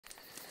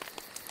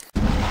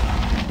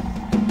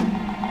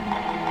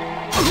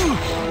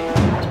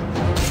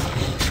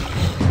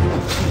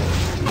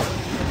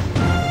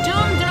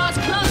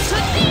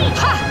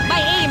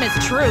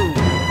true.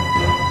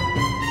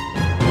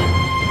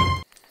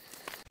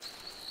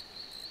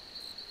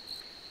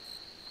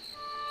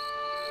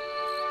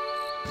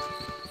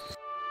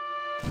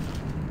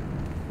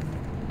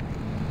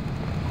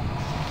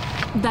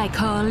 They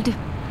called.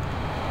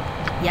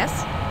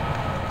 Yes?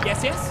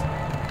 Yes, yes?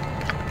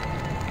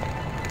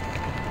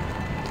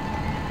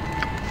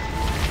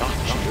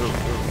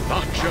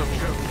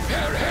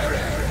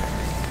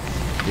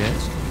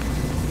 Yes?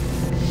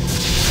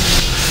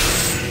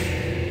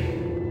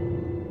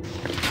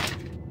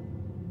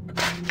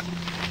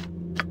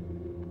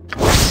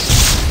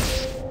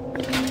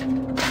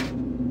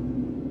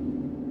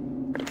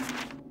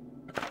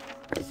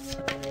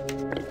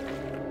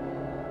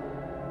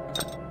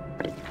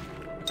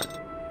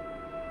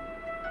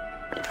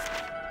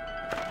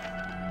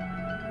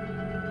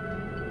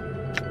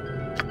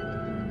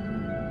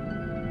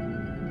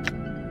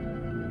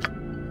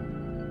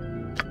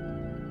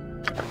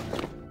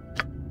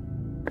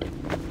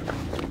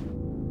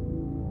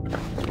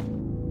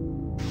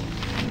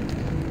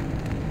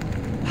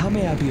 How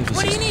may I be of assistance?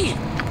 What do you need?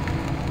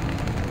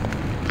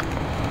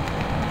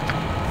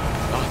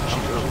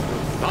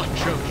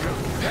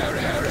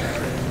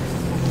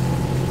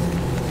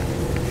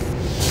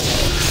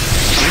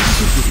 What is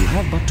it that you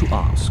have but to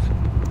ask?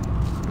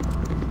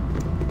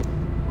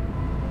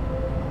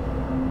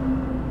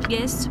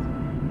 Yes?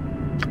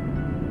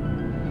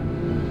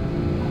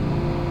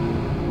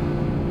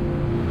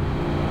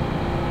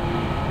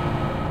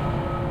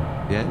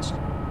 Yes?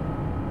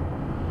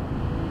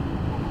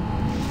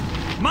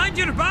 Mind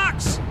your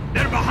backs!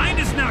 They're behind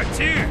us now,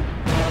 too!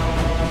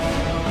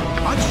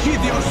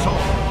 Unsheath your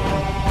sword.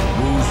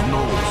 Moose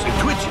knows it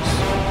twitches.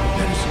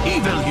 There is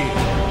evil here.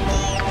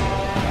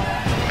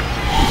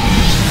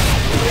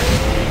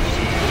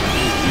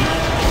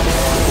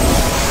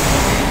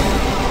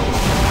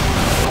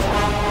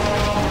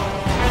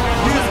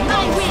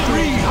 I win!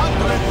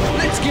 300!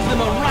 Let's give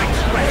them a right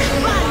thrash!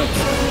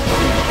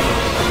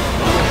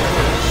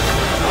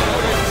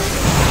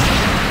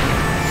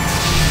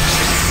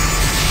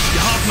 You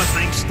have my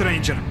thanks,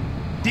 stranger.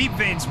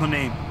 Deepvane's my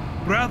name.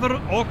 Brother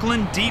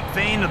Auckland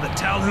Deepvane of the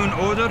Talhoun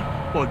Order,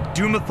 or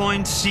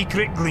Doomathorn's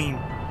Secret Gleam.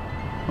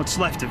 What's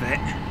left of it?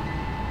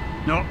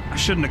 No, I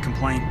shouldn't have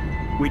complained.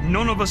 We'd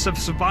none of us have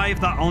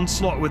survived that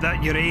onslaught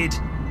without your aid.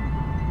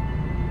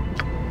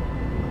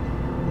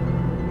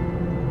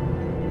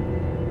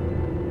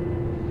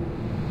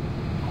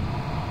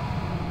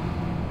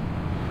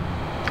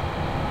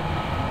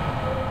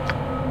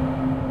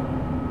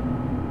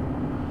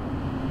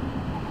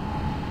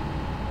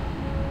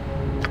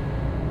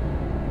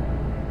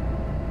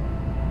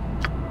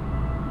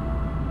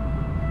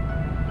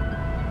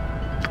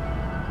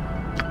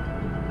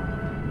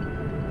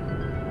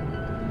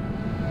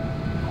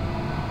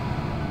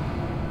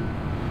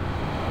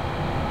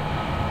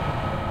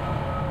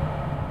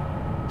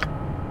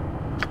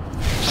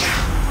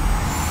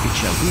 It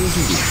shall be as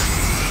you wish.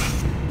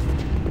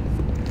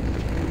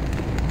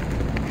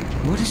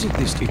 What is it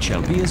this? It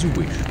shall be as you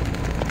wish.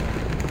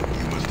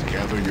 You must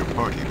gather your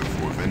party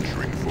before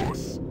venturing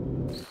forth.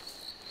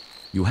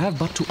 You have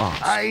but to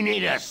ask. I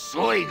need a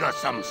swig of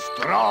some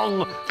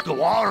strong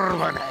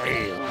dwarven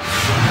ale.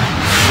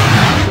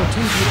 Your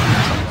temple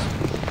and trust.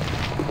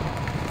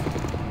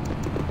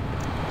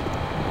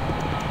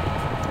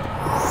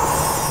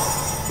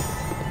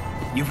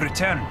 You've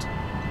returned.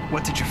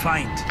 What did you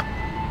find?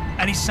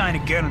 Any sign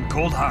of Garen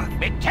Coldheart?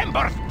 Me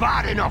timber's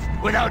bad enough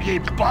without ye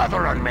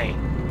bothering me.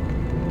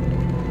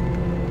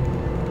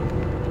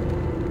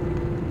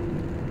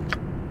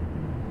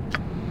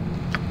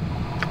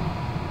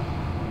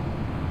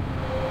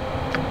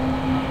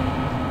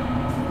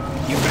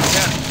 You've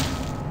returned.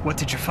 What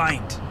did you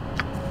find?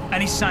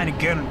 Any sign of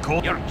Garen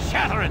Cold? Your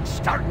chattering's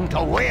starting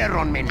to wear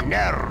on me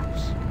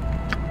nerves.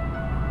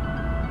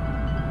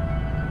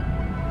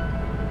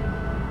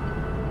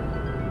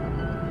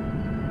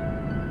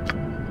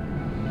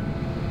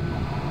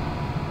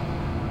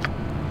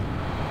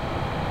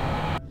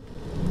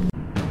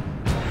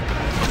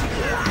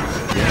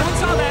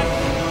 What's all that?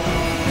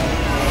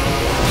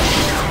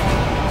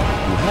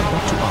 You have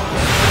but to ask.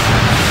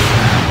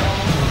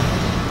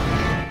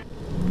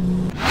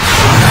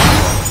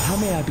 How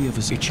may I be of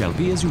assistance? It shall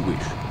be as you wish.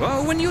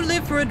 Oh, when you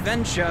live for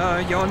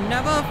adventure, you're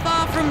never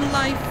far from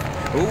life.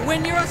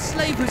 When you're a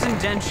slave who's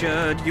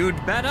indentured,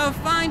 you'd better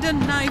find a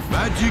knife.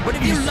 Magic But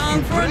if you is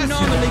long for a impressive.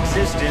 normal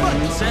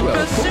existence and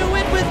pursue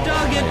it with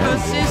dogged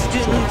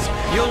persistence,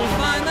 you'll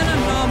find that a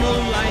normal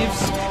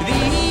life's the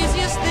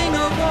easiest thing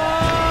of all.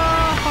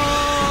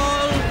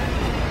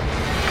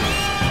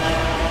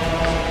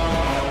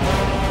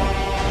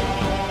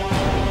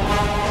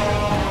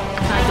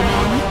 I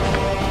demand.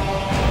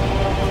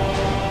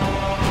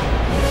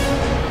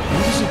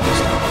 What is it this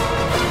time?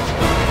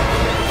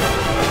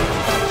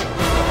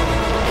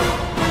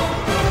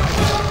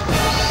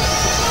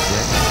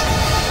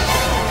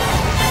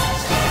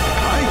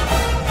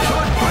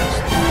 Sword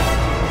quest.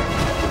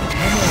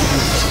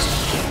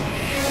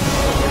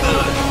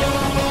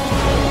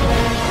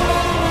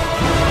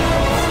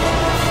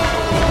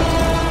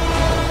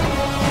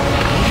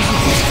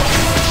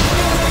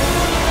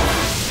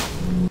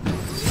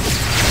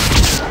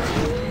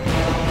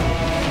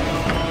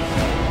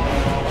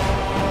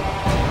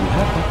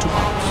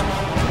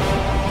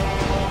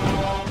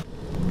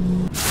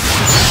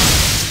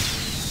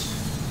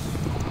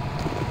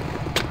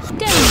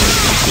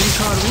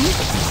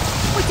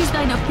 is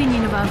thine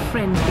opinion of our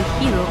friend, the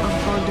hero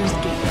of Baldur's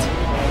Gate?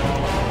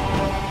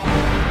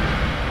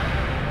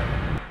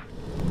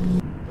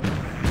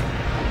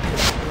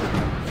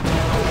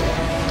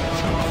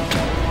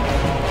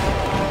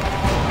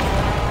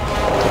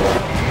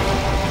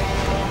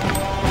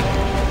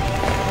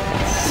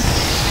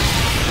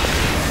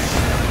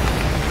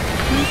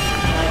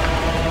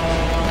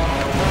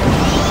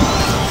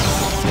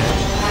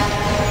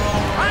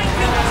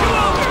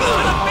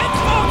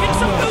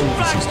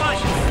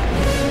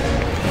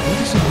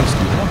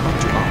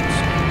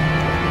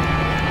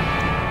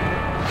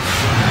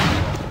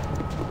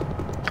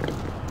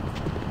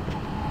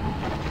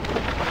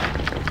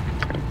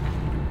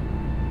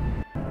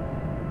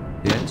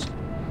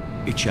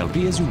 It shall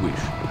be as you wish.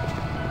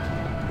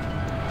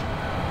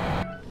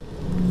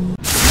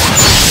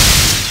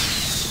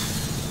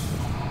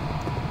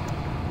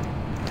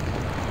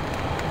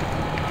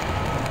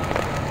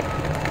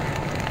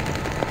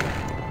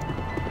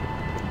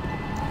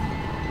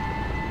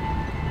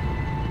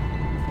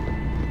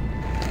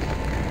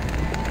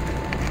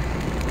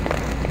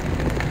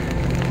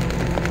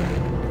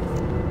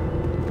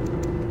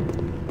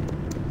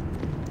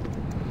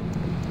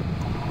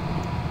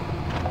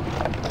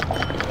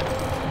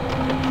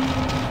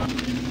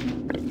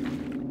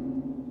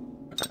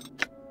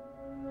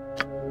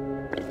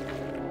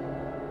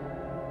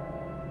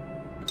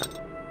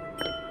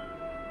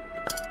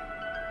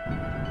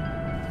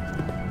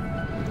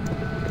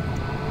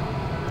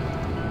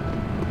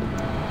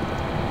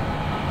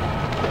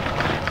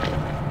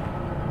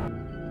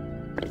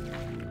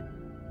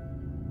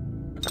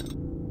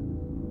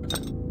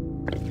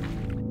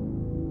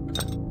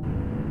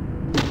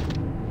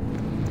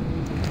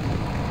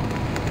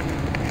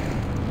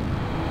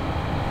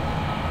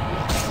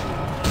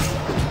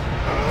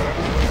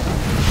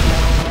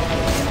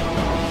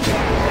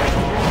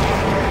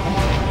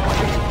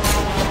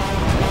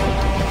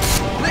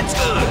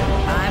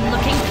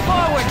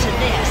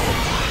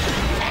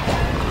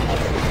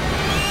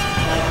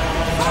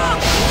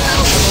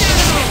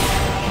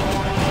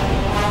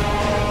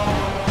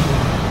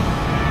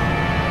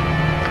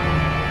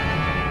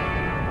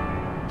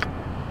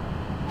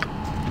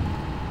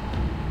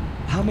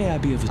 How may I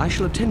be of... I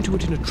shall attend to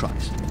it in a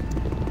trice.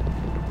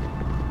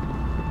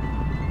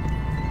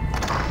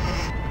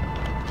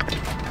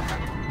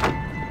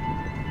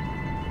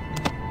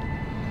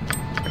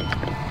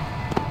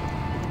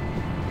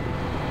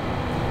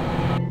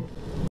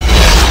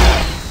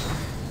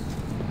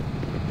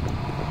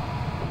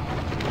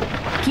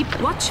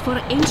 Keep watch for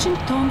ancient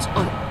tomes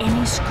or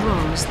any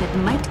scrolls that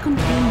might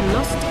contain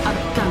lost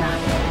arcana.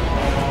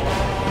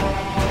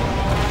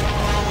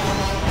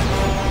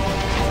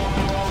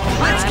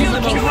 I'm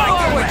looking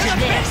forward to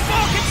this.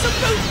 Some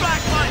boot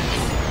black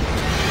ones.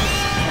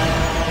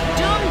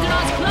 Doom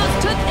draws close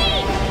to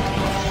thee.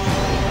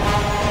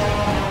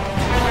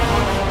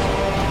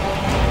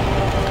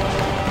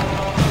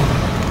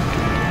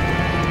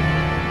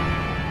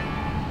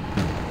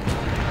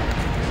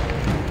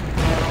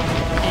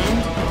 And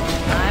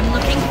I'm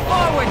looking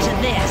forward to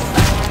this.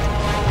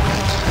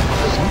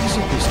 What is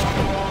it this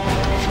time?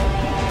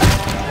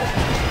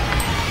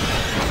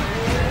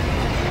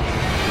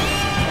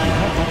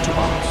 To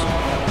ask.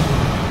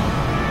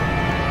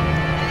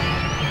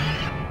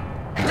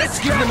 Let's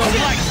give them a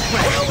right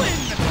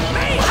whirlwind!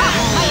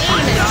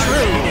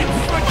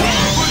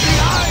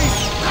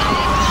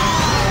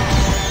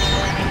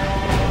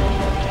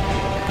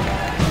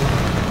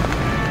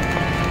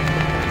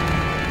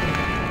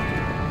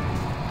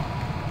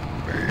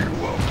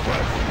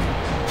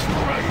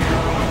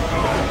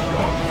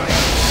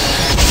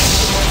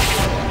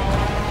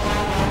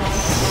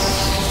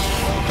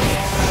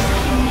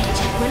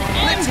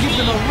 Let's give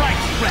them a right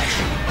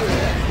thrashing!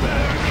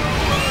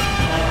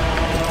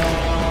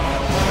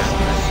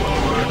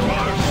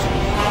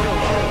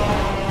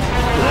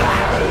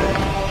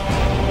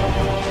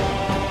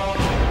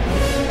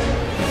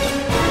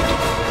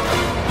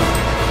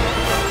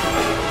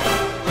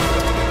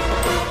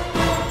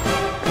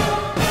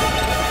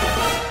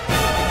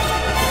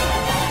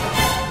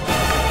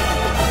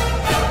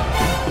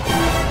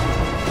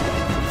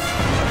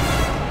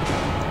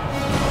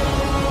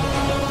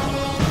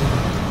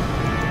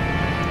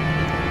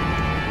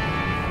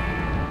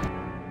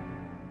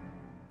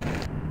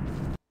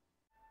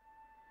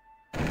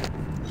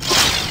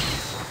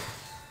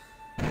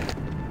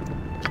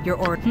 Your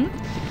Orton?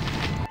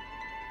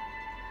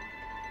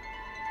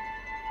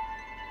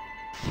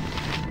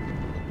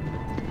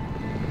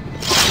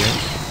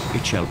 Yes,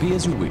 it shall be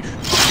as you wish.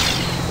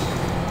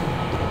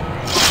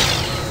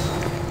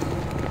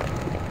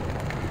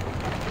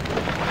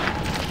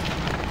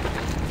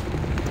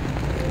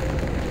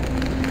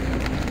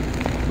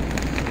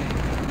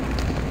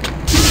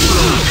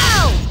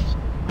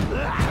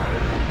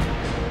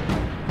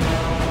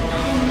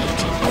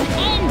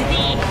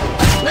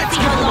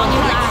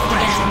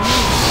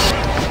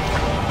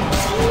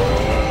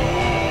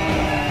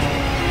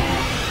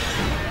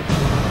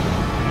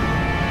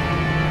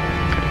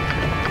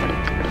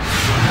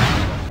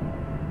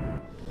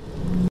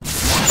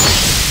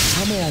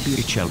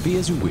 shall be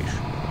as you wish.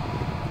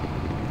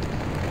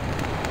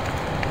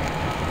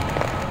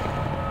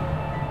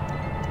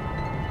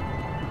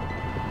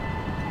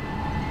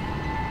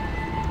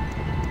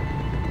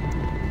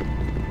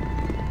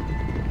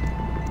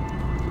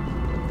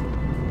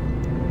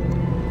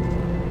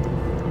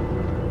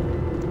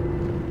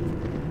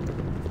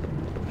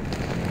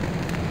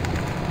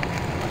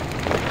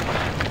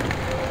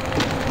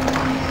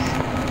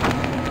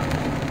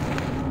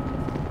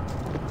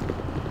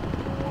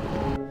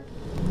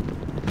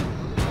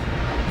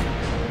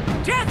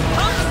 Death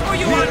comes for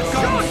you on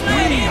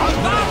Tuesday in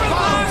Baldur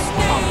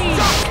name!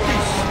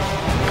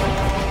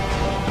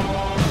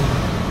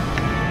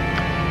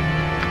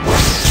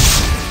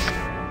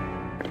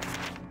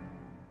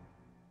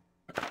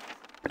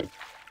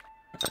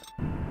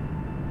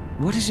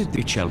 What is it?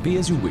 It shall be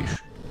as you wish.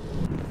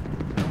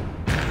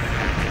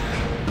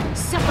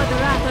 Suffer the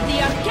wrath of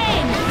the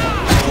arcane!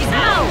 He's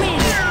now win!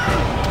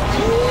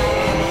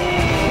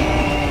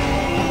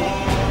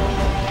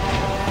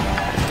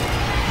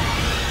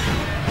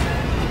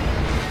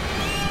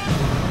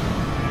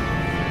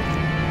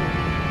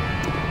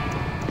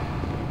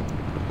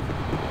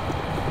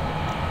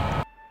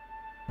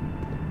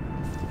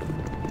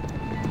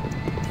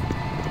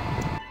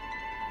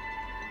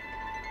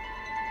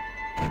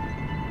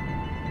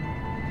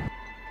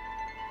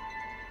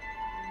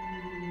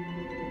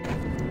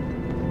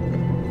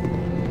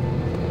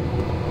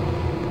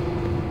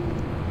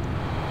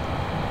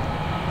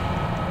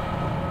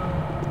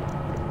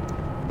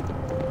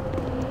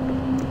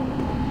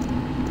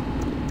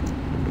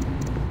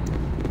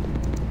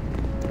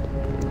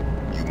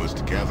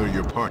 Gather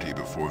your party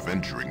before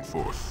venturing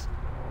forth.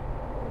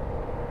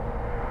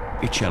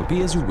 It shall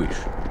be as you wish.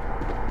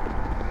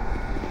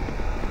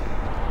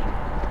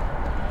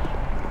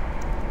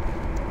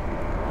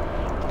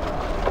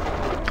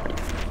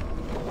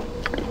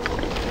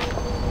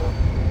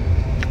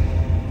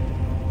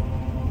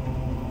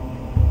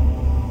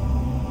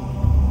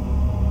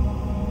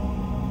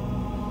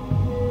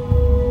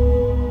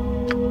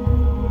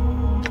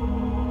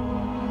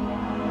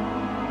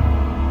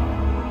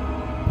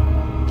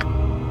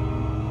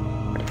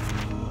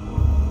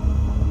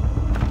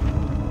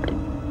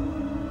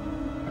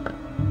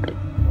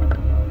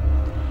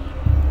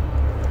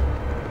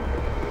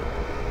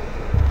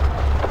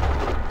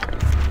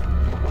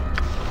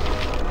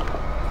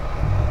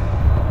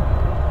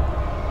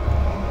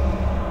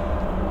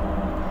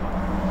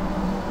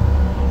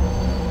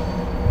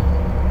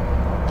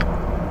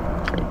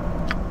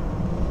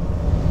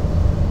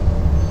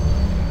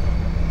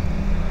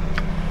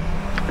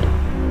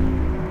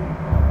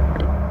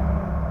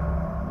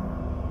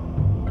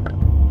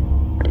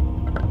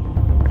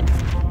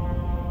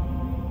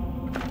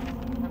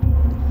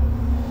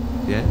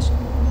 Yes?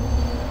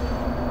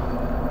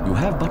 You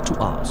have but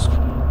to ask.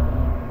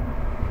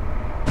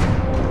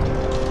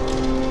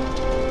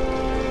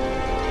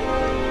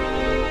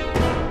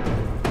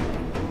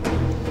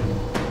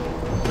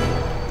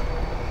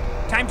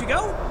 Time to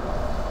go?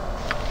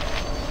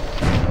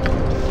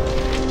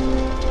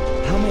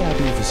 How may I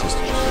be of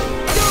assistance?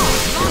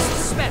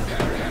 Lost spell!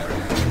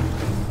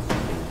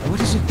 What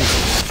is it this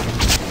is?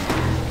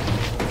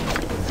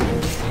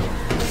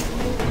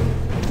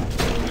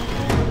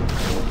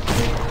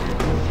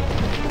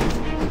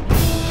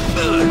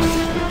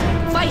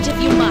 Fight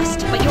if you must,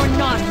 but you're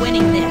not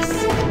winning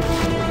this.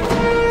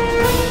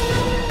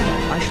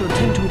 I shall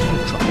attend to it in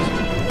a trice.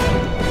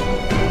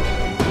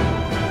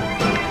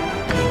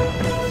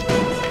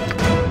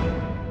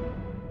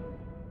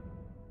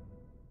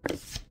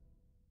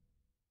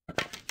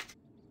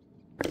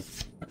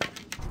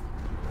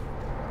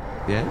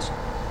 Yes?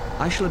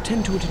 I shall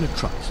attend to it in a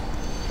trice.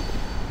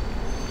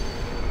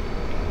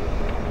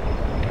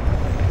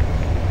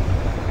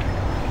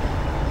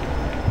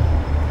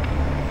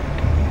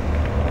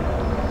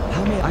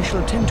 I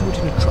shall attend to it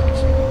in a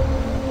trice.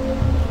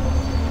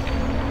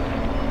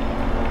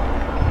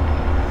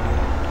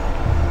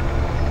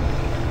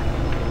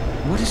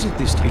 What is it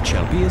this? It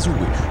shall be as you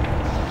wish.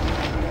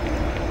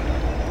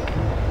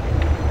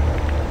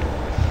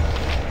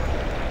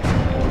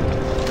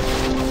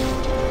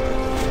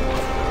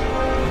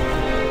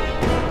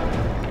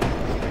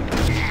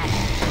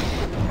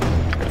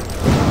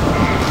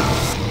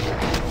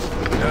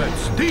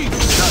 That's deep,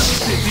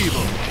 that's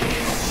evil.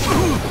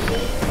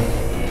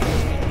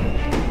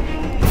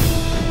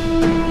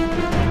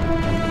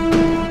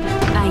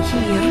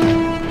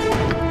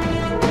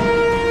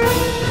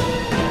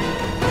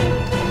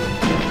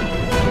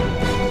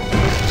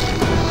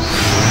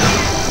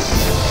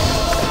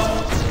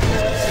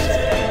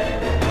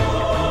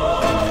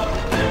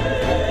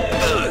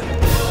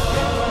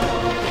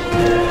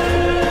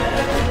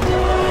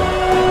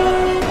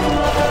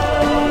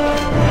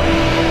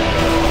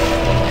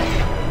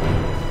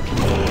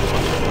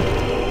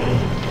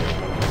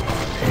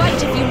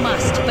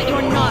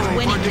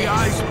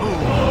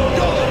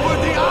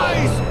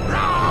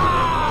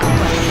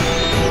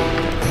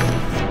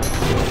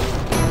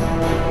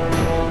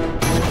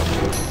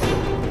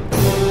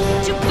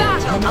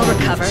 I'll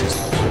recover.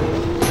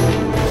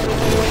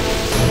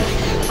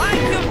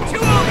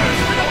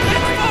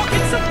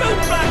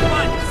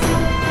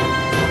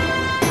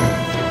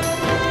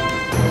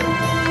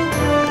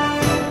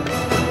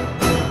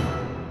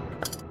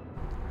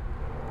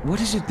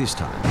 is it this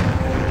time?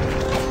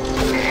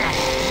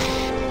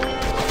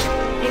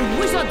 A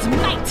wizard's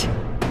might!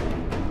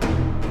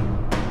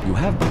 You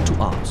have but to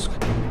ask.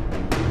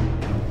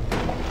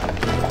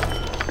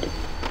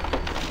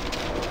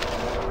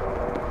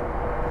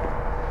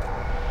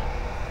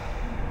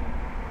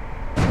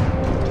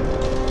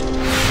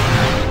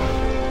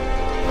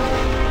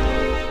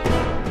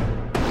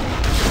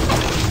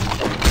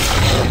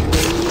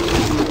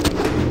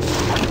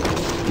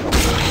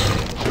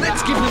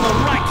 Let's give them a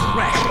right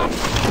thrash.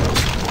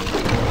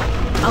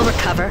 I'll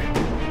recover.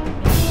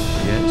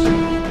 Yes?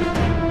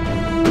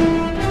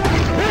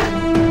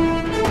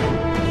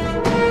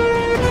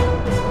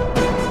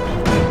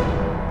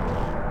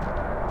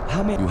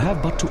 How many? You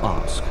have but to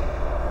ask.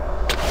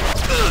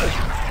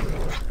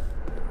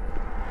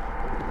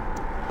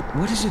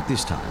 What is it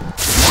this time?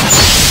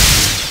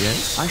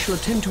 Yes? I shall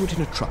attend to it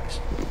in a trice.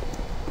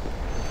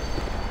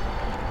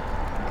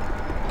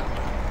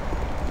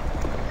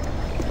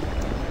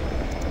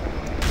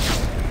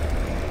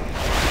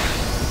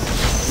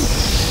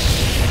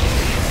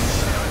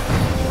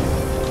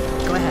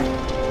 Go ahead.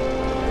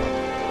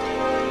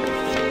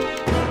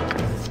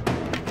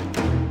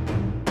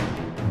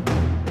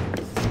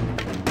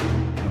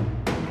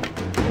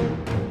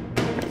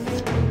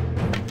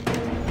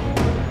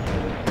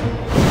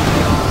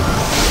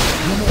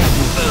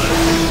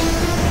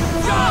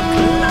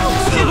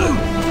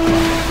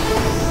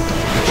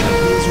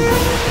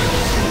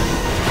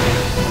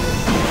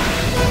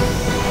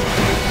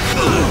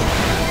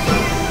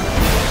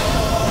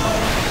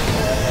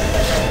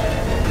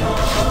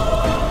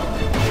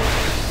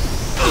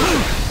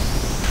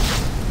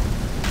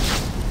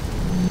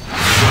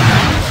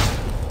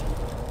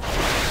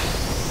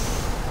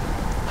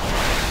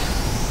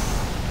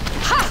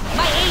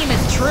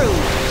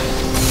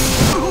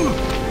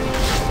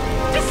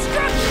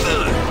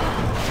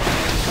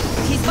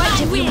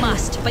 Fight if you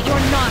must, but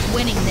you're not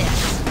winning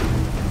this.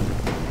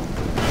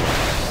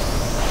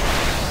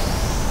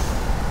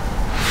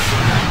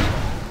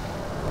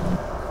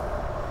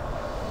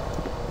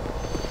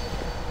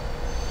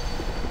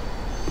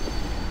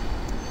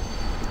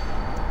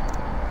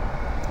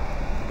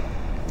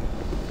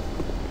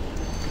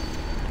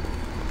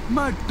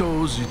 My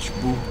toes itch,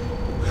 boo.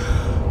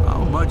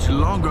 How much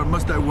longer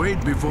must I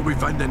wait before we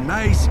find a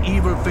nice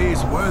evil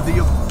face worthy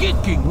of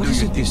kicking? What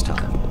is it this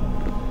time?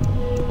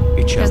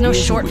 There's no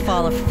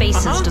shortfall of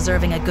faces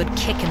deserving a good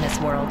kick in this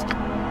world.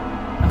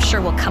 I'm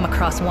sure we'll come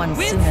across one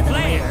sooner than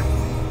later.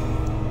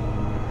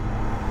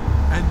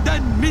 And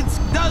then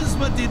Minsk does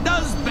what he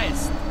does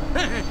best.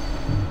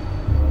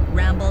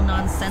 Ramble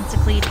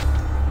nonsensically.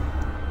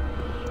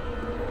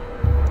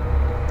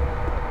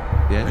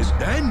 Yes?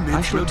 And then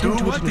Minsk will do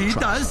what he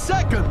does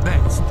second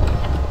best.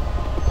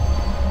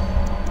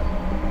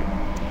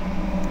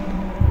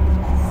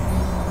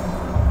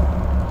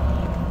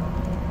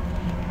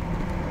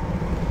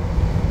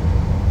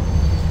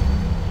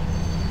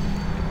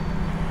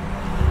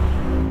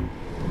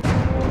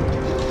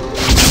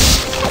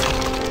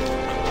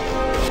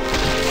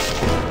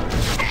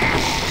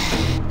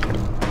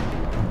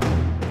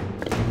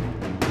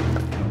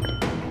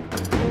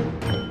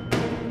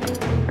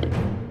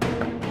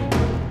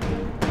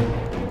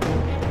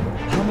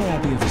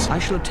 I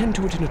shall attend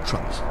to it in a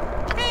trice.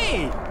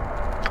 Hey!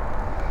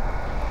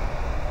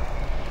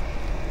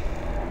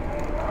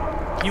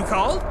 You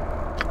called?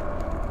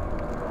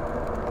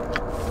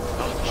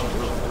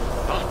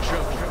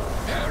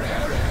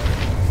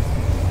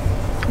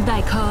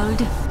 Thy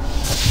called.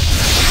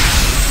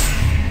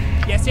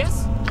 Yes,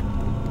 yes?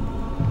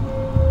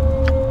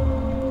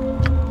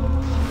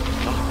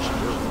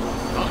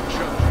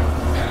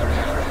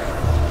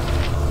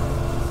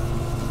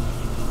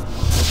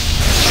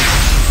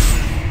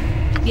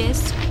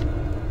 Yes.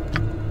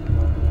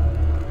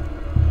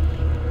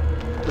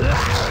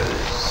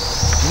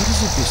 What is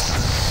it this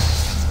time?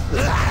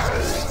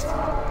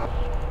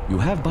 You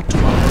have but to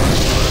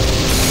ask.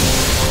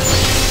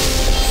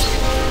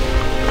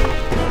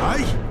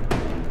 Aye?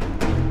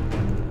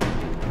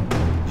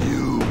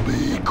 You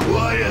be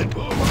quiet.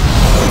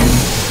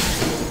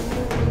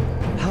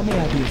 How may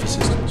I be of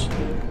assistance?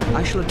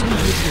 I shall attend to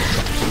it in a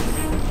trice.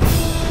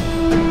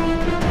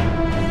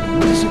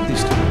 What is it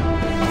this time?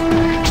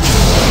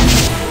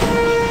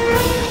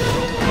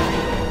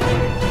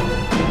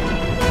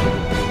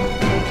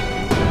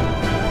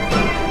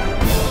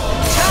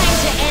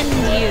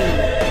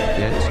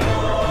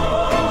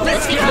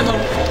 Let's get a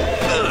little...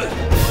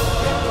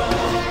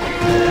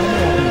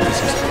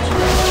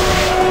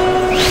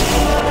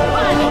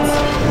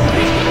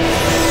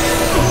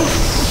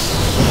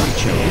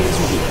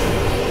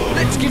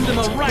 Let's give them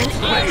a right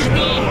thrash.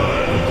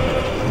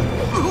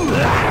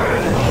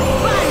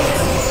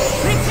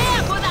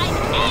 Prepare for thine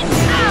end!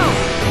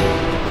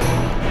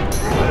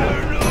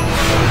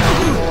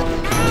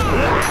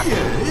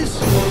 Yes?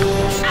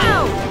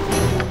 Ow!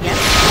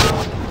 Yes?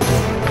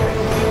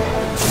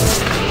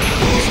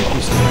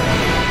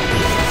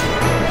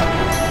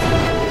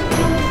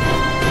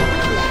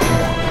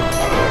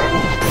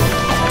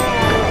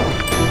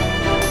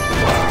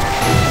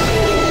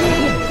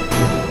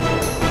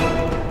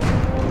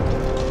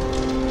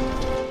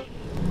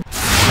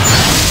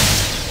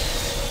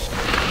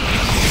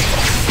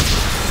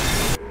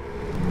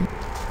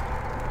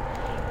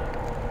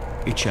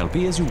 It shall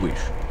be as you wish.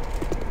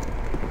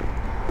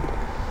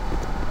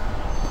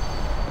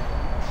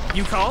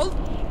 You called?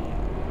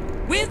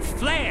 With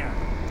flair.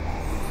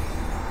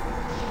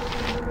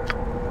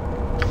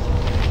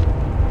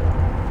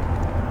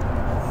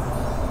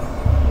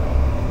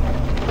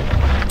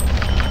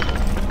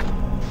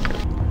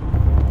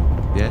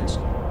 Yes?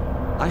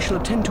 I shall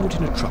attend to it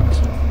in a trice.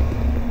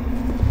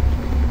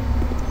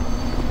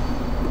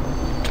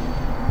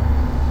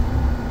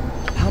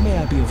 How may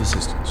I be of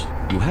assistance?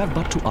 You have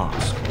but to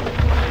ask.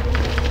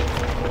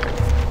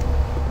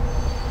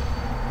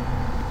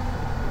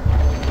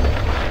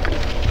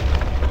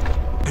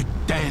 A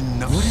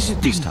den of What is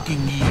it this time?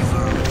 stinking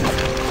evil.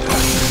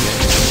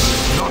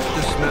 Not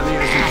the smelly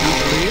as it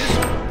usually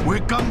is. We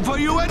come for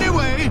you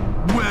anyway.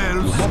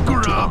 Well, have but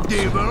to scrub ask.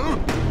 devil.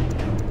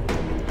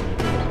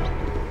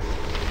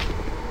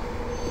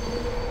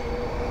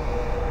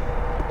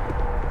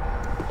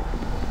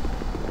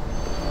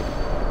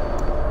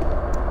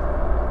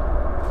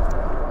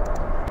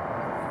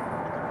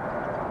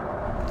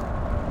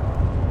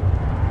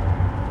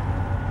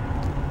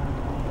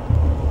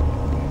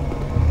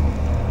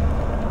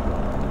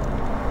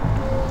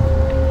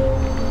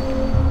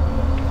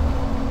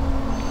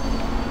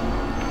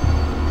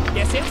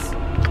 Yes, yes?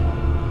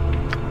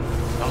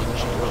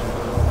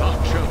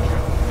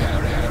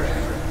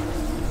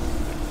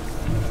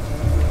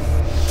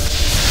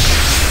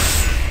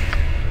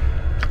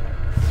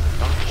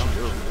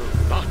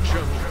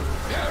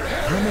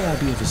 How may I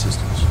be of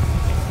assistance?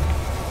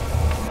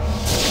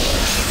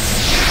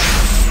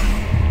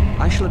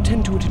 I shall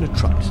attend to it in a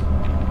trice.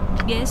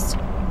 Yes?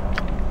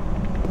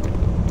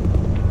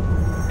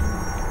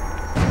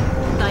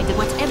 I do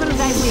whatever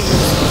thy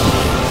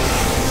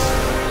will.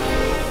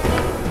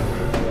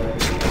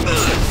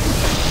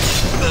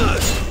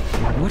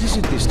 What is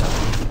it this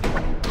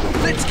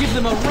time? Let's give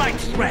them a right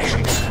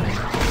thrashing.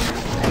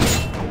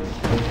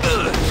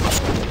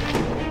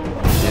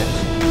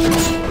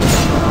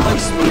 My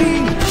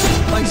spleen!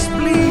 My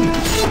spleen!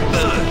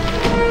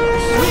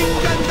 Swing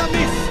and a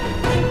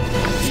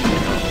miss.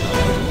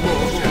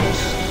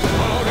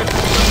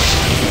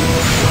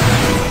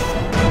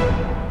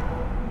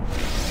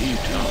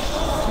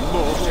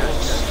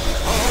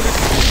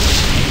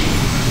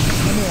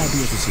 How may I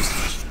be of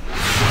assistance?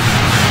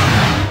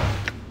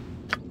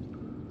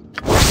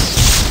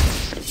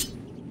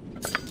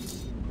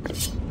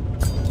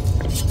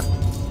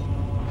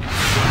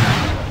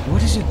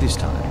 What is it this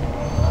time?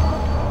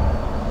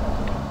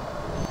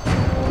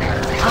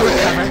 I'll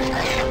recover.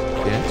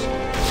 Yes?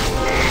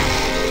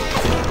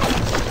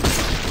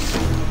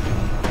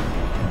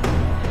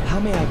 How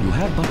may I? You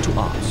have but to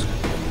ask.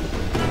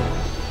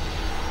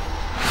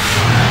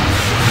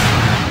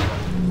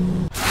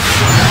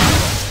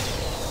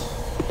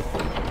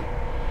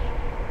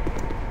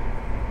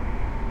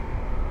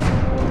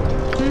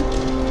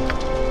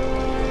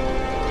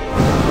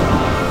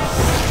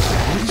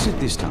 What is it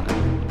this time?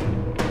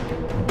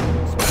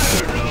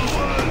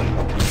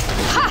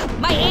 Ha!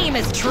 My aim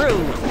is true.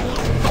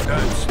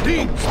 That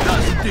stinks,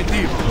 doesn't it,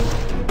 evil?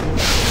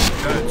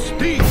 That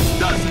stinks,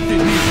 doesn't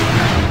it,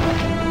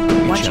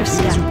 evil? Watch your It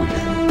shall be as step. you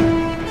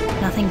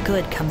wish. Nothing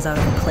good comes out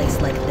of a place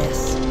like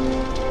this.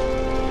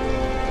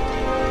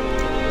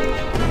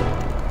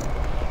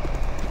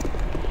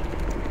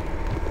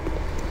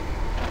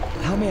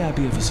 How may I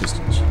be of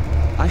assistance?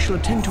 I shall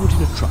attend to it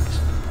in a trice.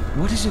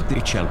 What is it that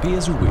it shall be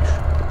as you wish?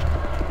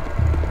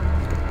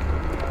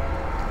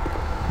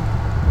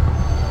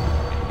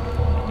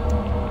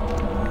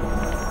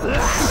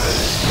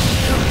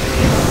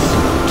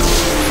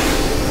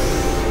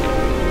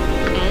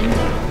 And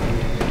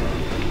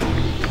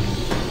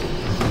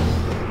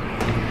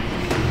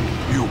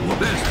You will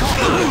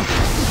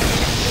best.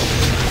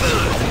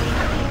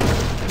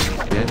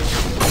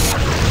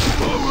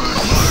 Yes?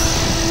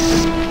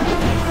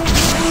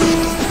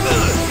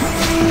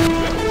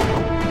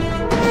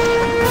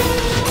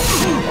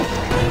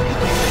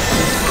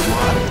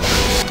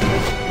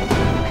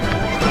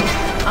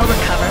 I'll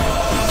recover.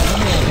 How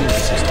may I be of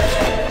assistance?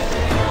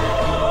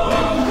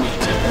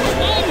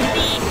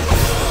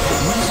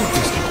 What is it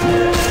this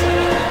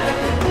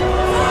time?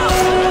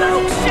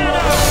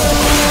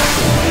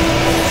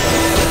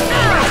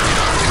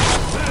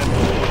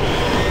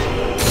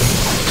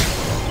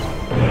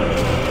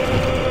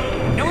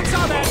 No one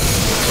saw that.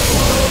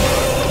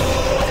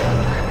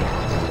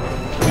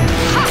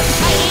 Ha!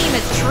 My aim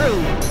is true.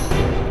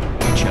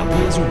 It shall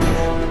be as you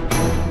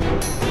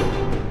wish.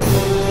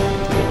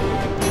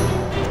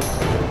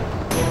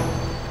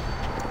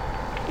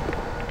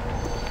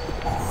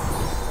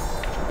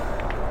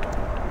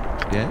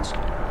 Yes?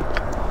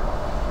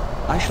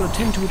 I shall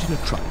attend to it in a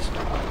trice.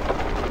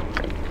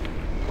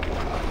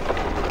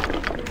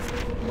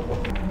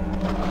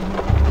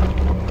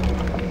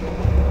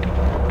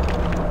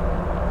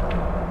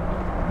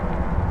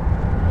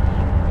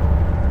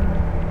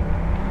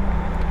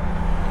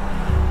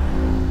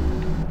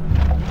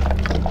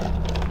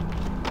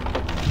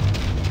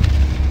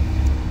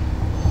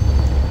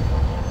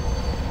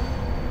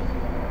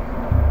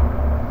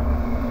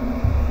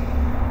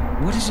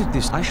 What is it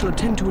this? I shall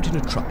attend to it in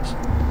a trice.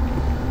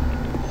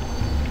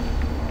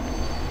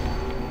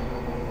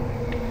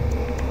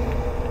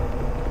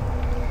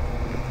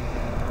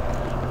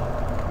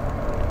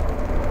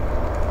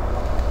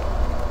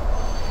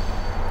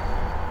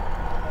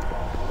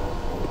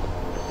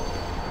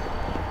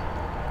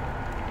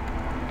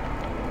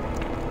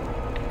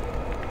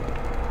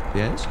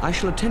 Yes, I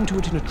shall attend to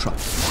it in a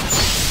trice.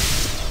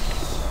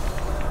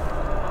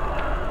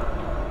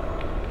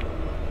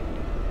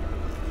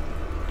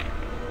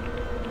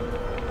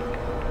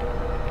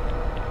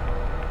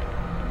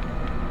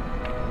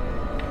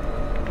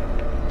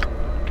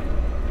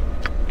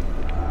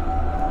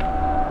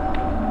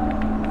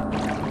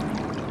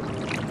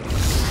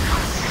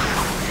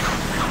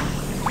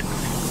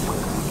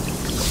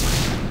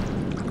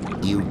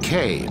 You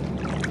came.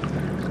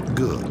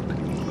 Good.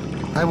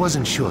 I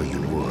wasn't sure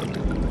you would.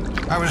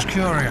 I was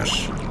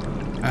curious.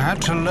 I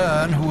had to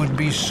learn who would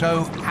be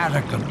so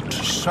arrogant,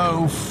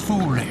 so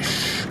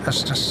foolish,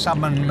 as to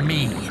summon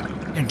me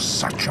in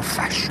such a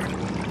fashion.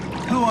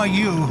 Who are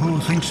you who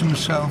thinks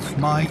himself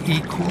my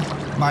equal?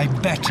 My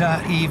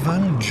better,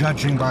 even,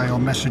 judging by your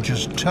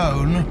message's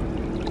tone?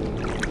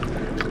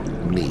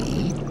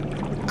 Me?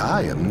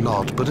 I am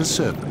naught but a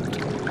servant.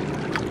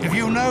 If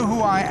you know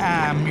who I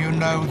am, you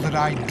know that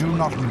I do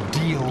not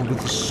deal with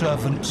the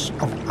servants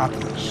of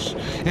others.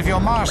 If your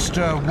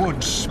master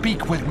would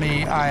speak with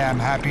me, I am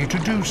happy to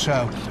do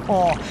so.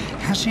 Or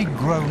has he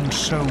grown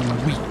so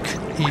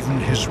weak, even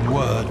his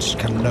words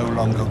can no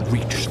longer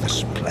reach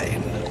this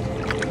plane?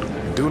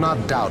 Do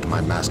not doubt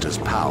my master's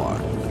power,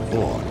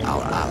 or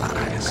our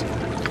allies.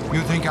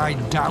 You think I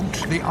doubt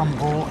the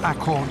Umbral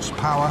Accord's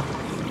power?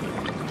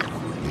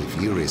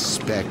 If you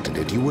respected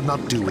it, you would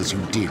not do as you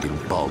did in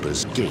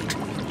Baldur's Gate.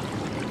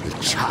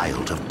 The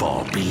child of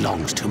Ball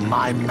belongs to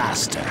my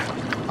master.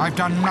 I've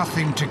done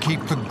nothing to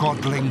keep the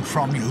godling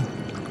from you.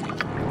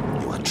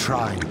 You are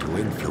trying to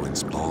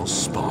influence Ball's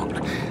spawn,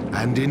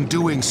 and in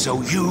doing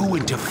so, you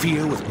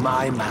interfere with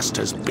my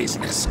master's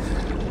business.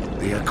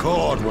 The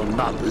Accord will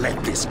not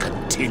let this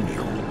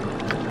continue.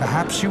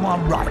 Perhaps you are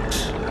right.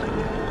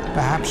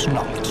 Perhaps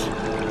not.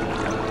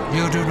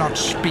 You do not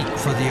speak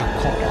for the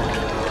Accord,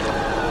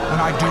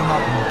 and I do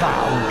not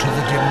bow to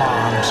the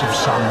demands of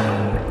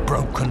some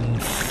broken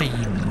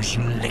fiend's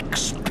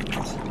lickspittle.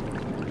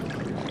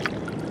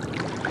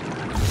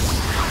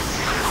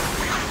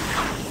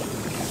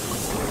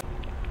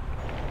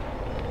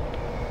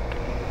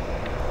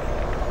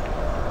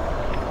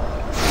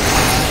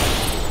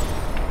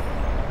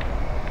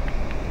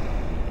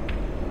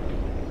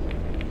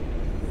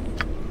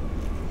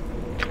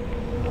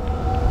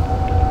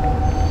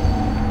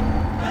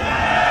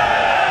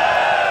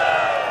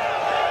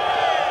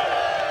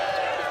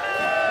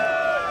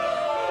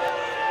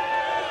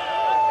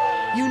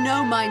 You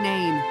know my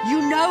name,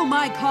 you know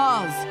my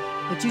cause,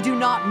 but you do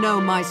not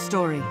know my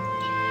story.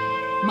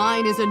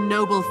 Mine is a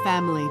noble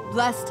family,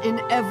 blessed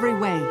in every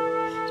way.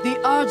 The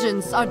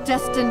Argents are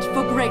destined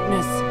for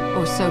greatness,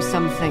 or so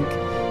some think.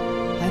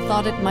 I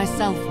thought it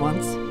myself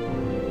once.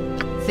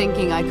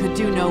 Thinking I could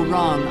do no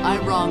wrong, I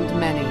wronged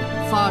many,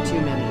 far too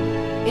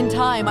many. In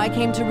time, I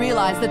came to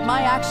realize that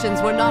my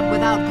actions were not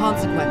without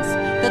consequence,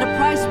 that a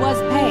price was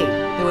paid,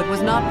 though it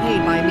was not paid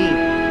by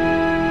me.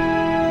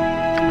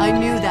 I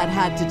knew that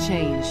had to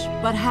change,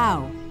 but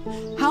how?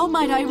 How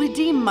might I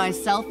redeem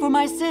myself for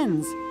my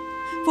sins?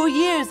 For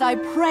years I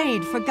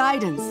prayed for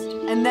guidance,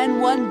 and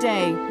then one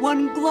day,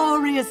 one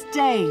glorious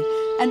day,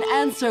 an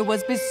answer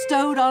was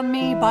bestowed on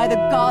me by the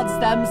gods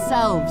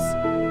themselves.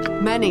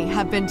 Many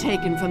have been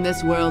taken from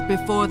this world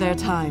before their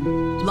time,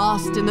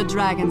 lost in the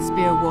Dragon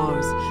Spear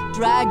Wars,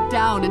 dragged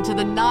down into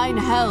the 9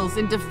 hells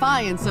in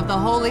defiance of the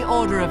holy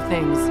order of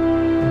things.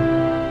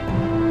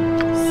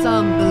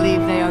 Some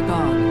believe they are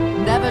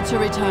gone, never to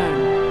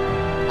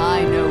return.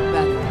 I know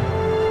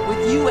better.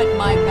 With you at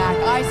my back,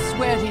 I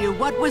swear to you,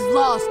 what was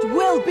lost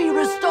will be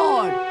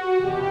restored!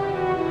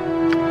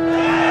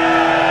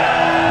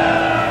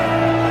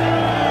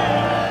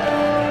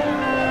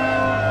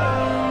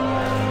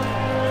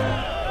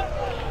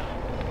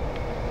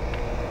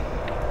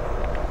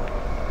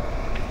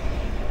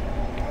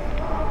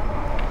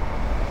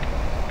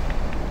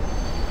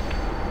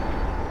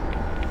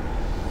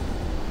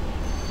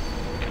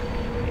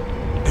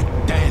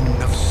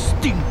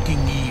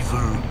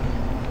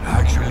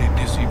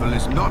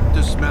 Not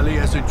as smelly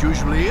as it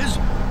usually is.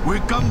 We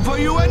come for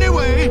you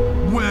anyway,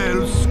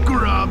 well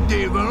scrubbed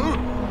evil.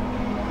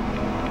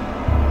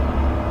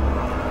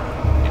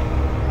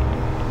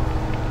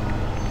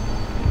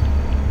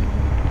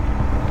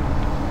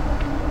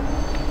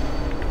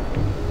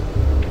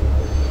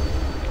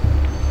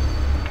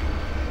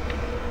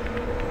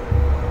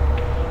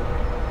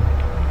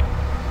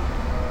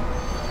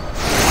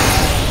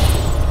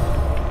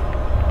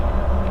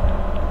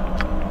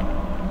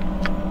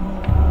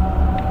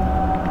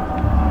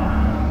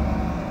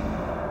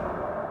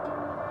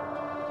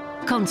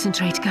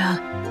 Concentrate, girl.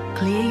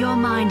 Clear your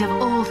mind of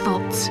all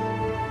thoughts.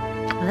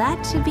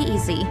 That should be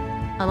easy.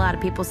 A lot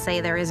of people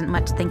say there isn't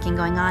much thinking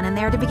going on in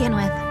there to begin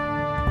with.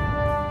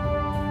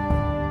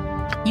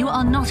 You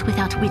are not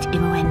without wit,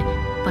 Imoen,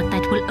 but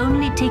that will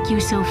only take you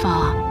so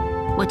far.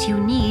 What you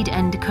need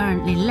and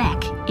currently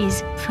lack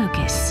is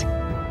focus.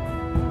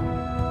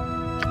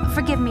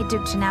 Forgive me,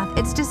 Duke Janath.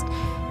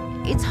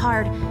 It's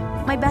hard.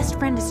 My best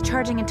friend is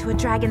charging into a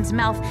dragon's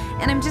mouth,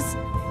 and I'm just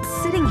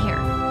sitting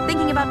here,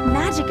 thinking about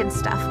magic and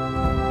stuff.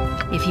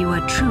 If you were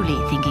truly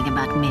thinking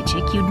about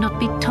magic, you'd not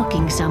be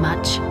talking so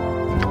much.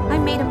 I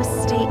made a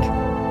mistake.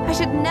 I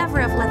should never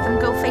have let them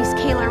go face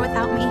Kalar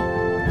without me.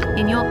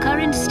 In your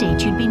current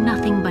state, you'd be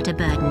nothing but a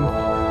burden.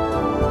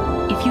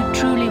 If you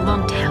truly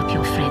want to help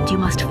your friend, you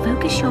must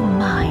focus your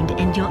mind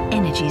and your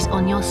energies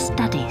on your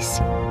studies.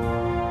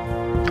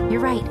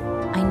 You're right.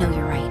 I know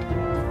you're right.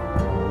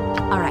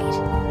 All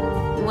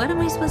right. What am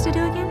I supposed to do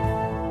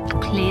again?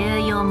 Clear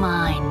your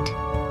mind.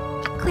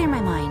 Clear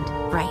my mind.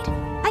 Right.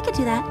 I could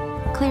do that.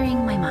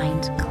 Clearing my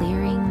mind.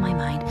 Clearing my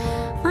mind.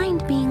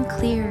 Mind being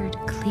cleared.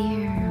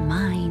 Clear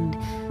mind.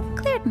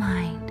 Cleared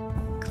mind.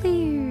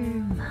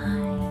 Clear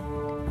mind.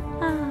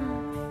 Ah.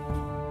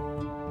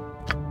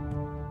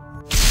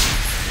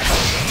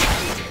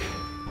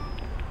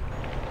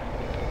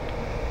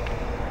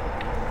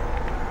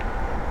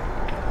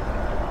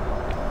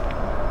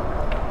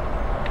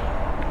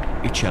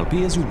 It shall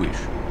be as you wish.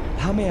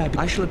 How may I be?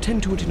 I shall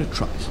attend to it in a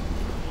trice.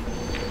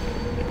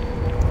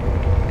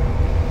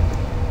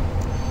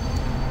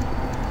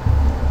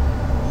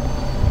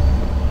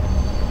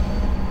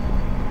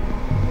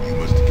 You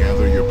must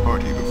gather your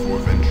party before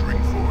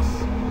venturing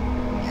forth.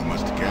 You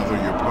must gather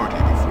your party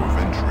before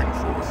venturing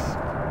forth.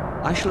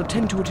 I shall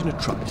attend to it in a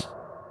trice.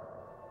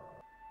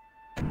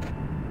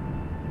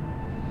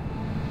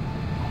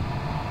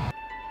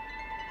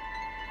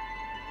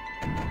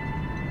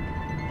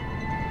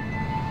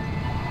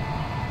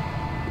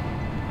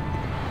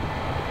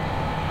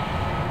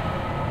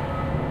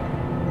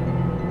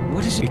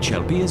 What is it? It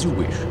shall be as you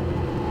wish.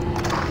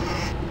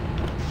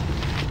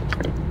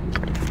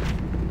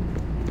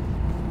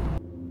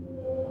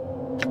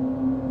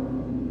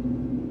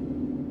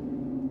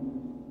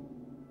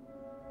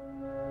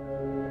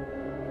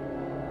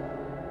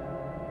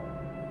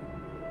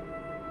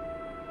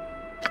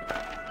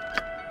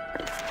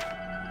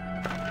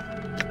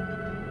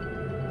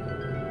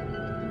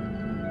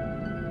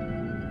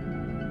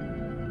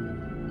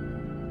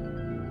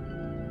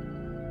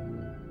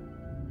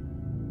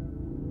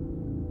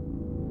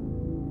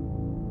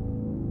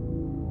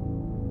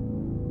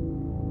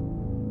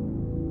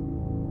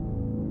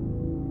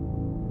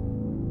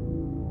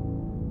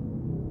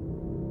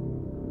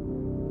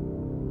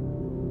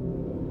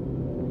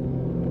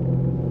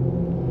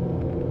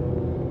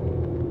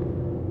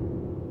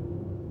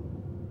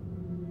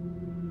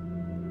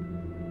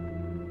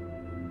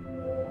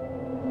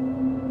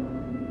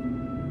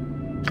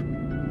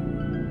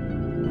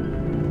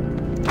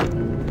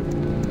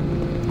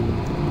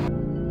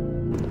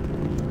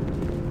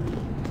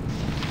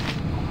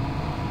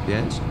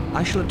 Yes,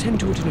 I shall attend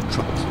to it in a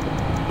trice.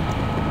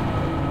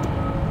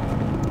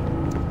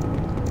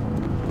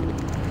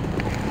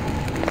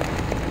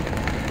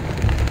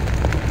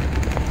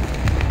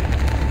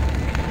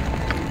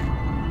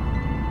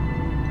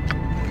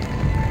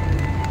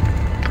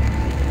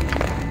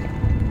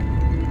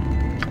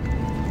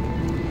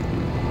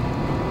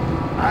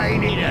 I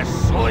need a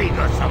swig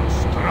of some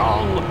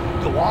strong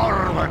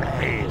dwarven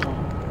ale.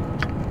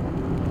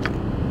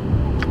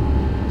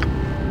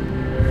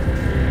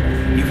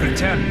 You've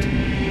returned.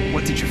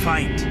 What did you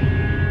find?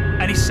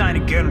 Any sign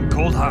of Gurn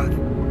Coldheart?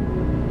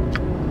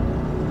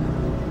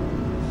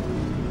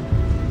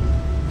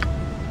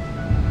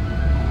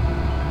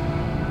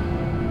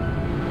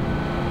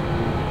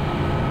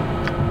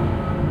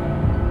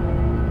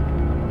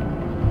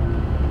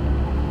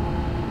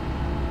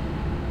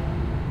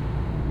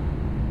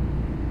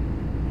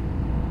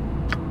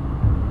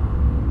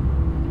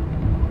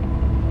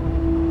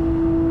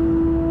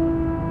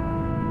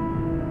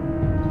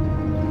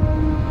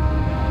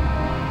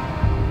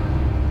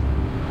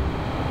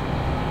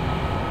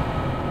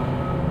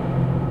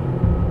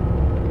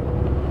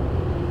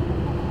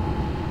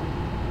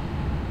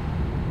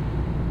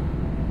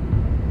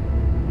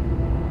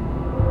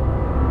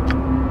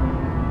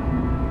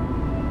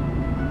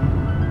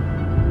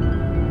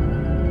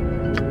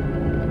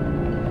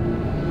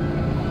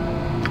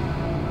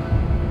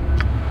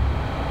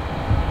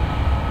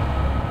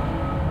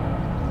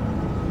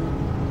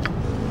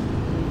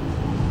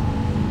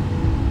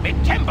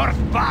 Timber's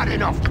bad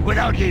enough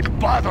without ye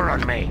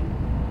bothering me.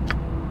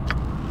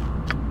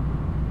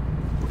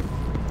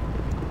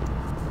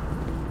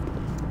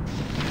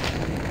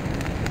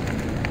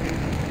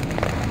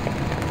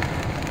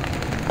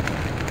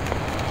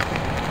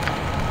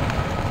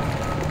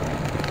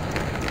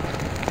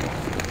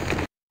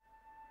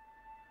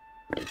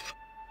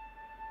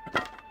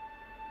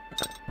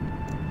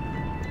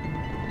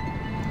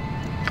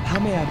 How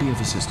may I be of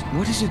assistance?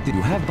 What is it that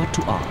you have but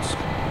to ask?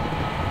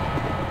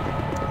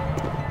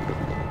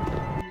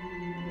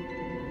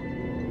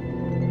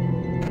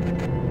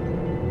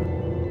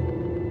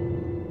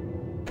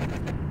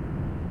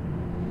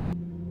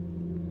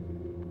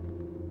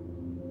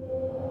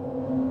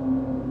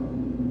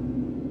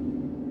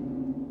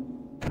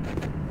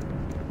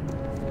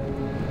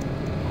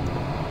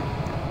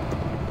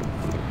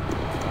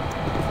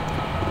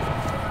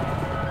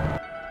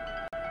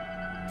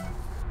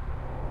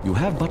 You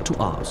have but to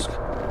ask.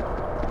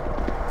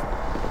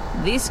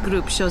 This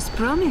group shows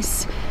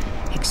promise.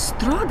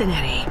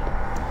 Extraordinary.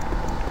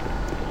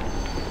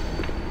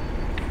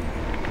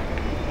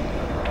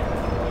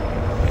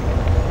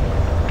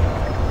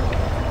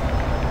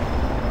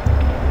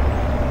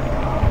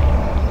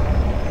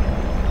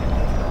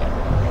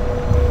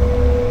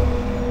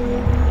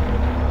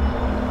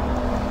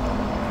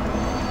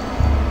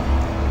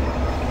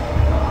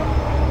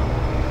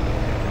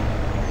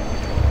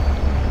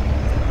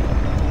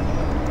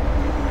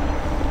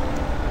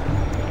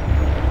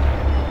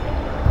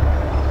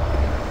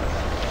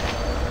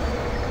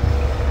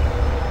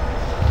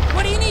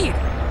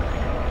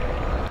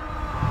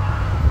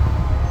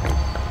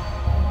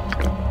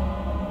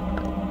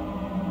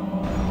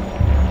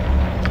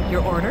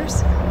 Your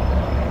orders?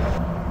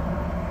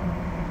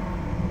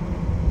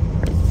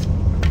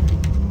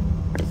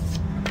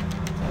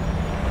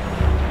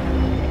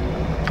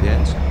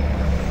 Yes?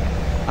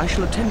 I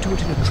shall attend to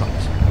it in a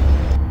trice.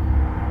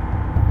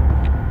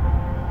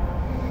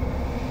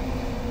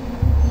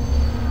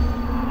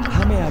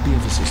 How may I be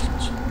of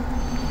assistance?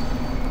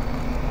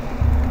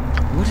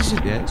 What is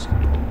it? Yes?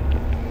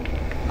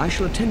 I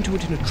shall attend to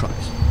it in a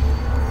trice.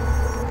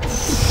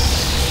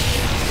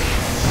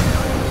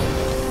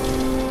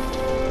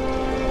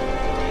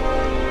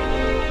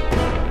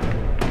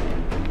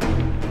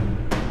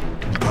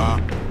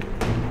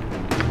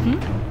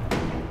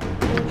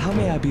 How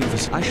may I be of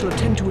assistance? I shall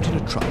attend to it in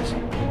a trice.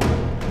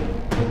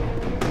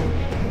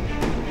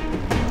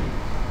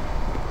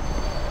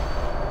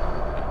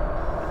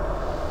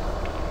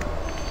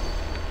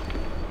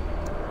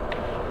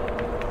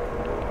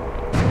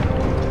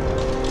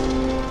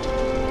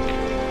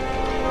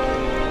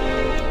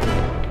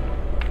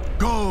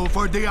 Go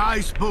for the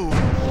ice, Boo!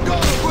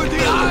 Go for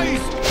the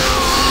ice!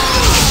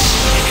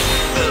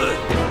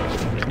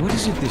 What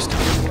is it this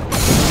time?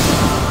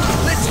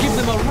 Let's give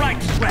them a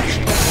right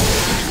thrashing.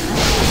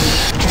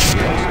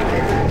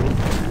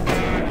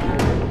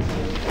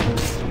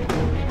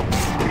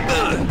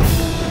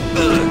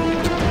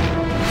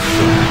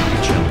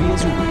 It shall be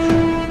as you wish.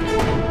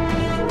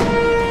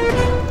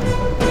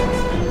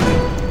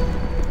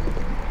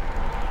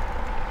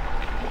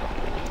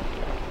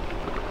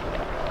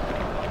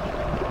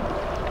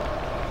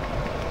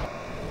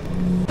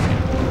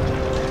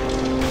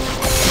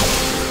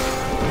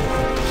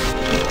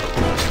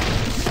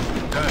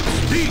 That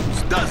stings,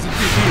 doesn't it,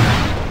 here?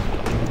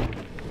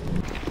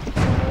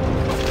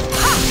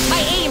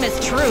 My aim is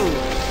true.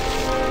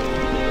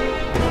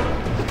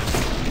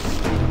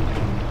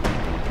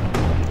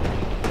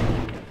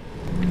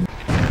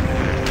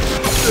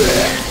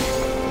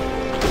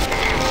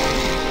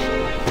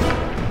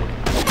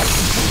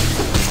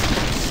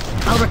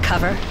 I'll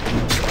recover.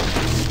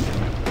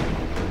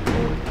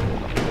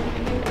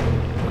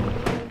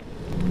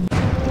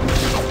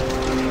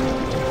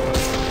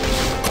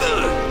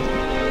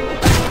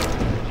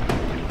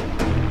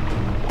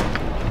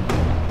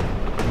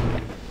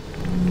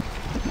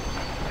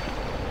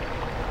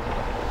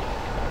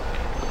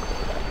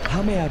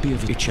 How may I be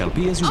of it shall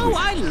be as you Oh, wish.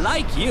 I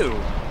like you.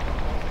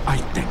 I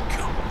thank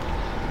you.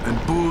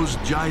 And Boo's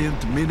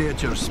giant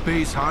miniature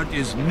space heart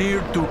is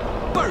near to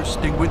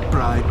bursting with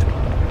pride.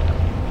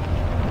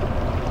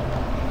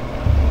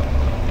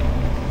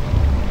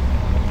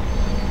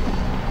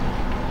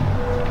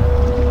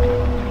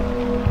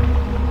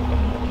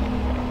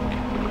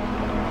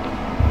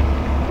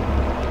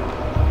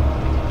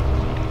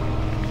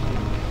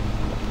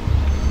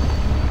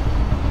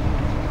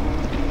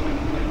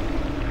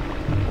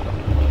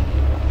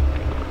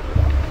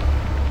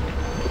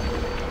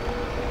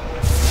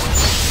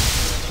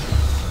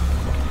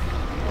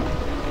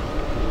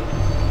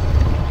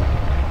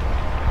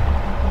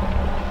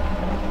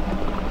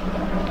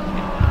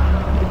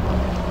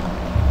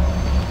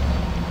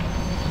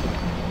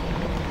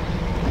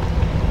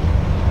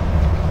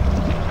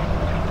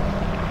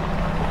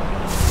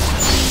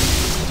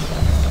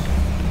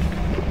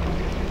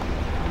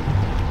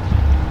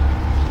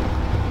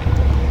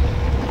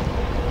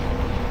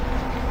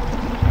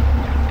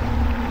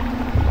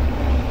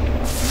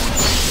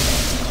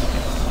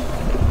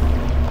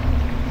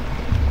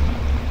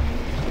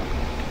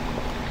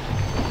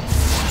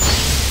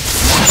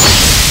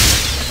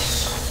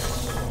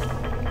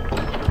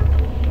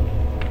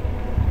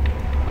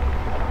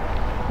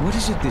 What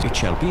is it this? It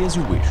shall be as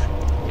you wish.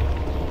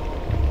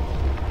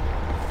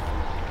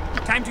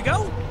 Time to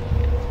go?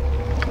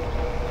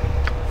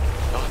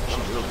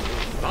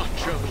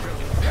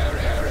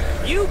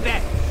 You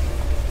bet.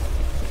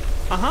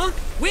 Uh-huh.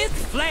 With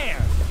flair.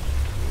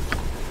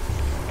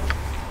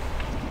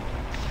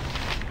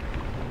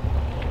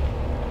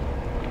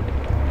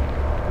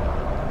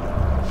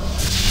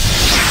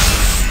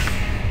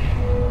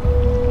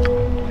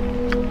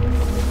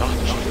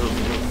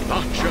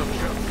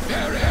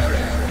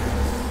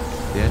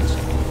 Yes?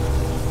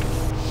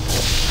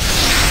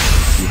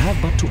 You have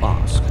but to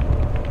ask.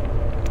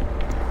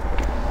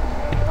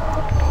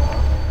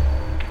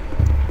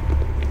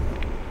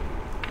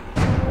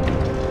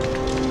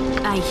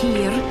 I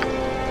hear.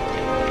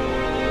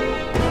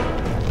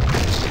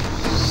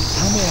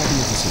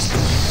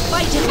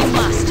 Fight if you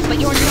must, but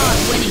you're not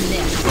winning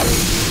this.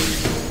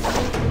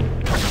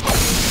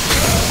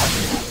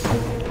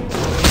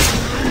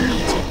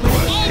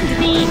 End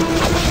me!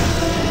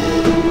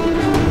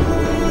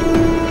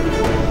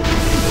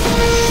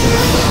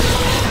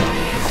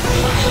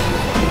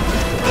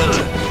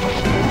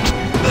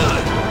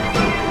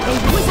 A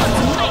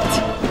wizard's might!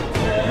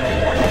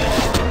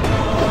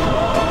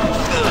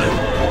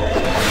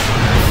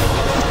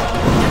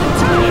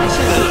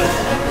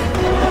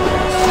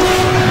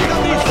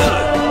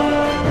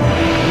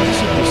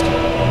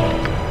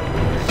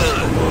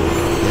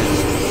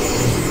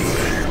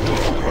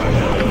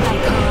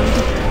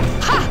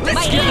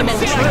 My aim is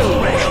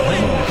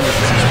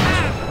true!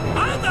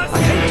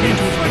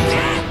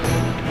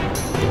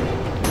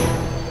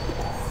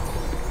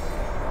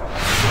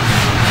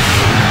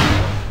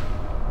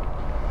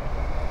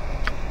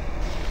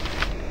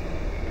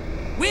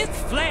 With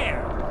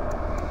flair!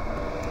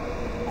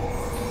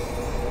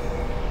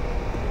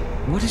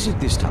 What is it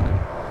this time?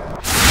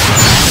 I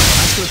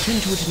shall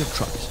attend to it in a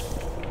trice.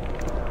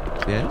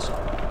 Yes?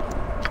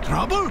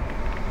 Trouble?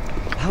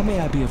 How may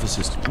I be of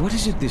assistance? What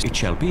is it this? It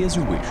shall be as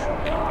you wish.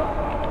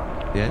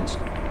 Yes?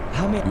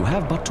 How may you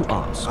have but to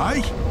ask?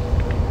 Aye?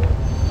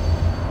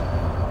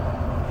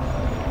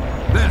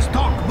 Let's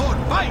talk more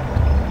fight!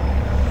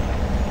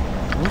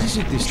 What is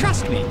it this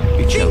Trust time? me,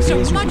 It shall things be are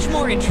as you much wish.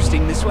 more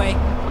interesting this way.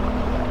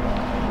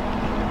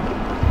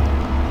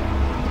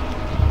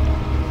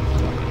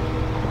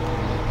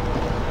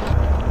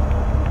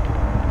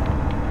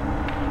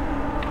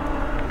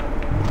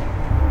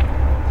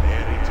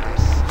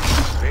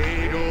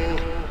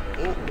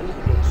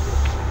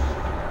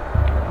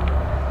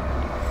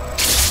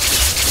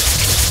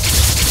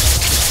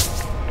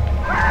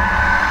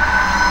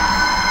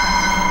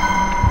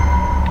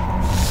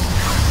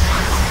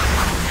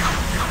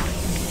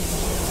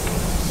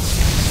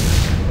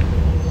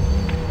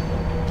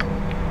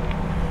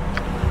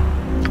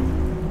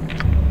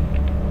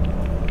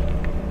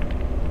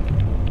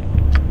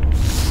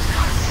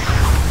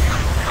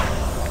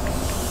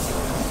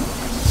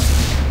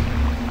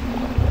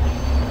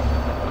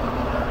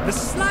 The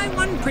sly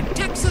one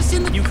protects us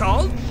in the... You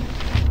called?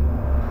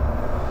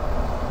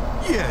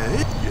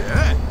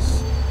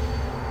 Yes.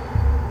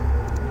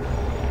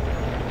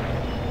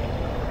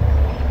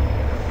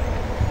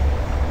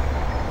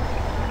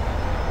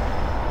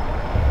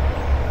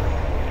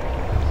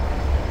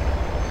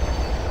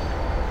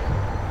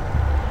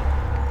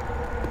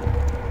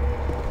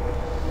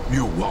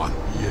 You won.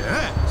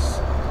 Yes.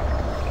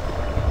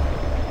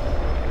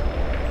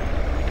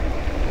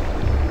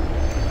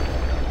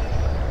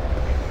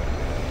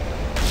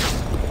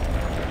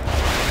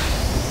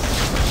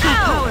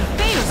 Power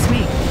fails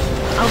me!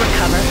 I'll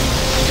recover.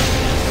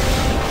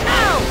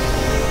 Ow!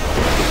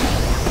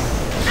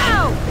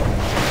 Ow!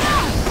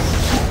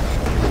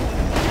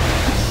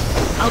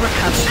 I'll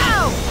recover.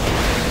 Ow!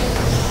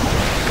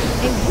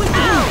 A whip.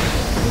 Ow!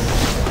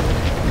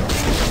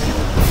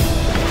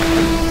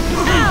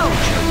 Ow!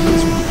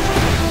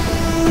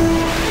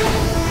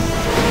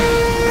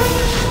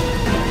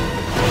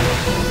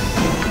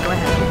 Go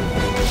ahead.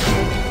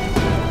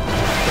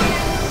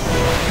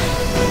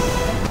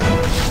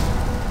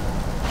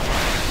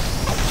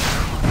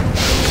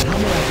 How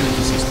may I be of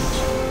assistance?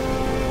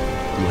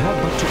 You have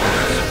but to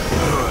ask.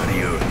 Who are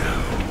you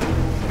now?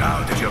 How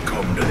did you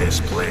come to this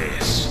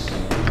place?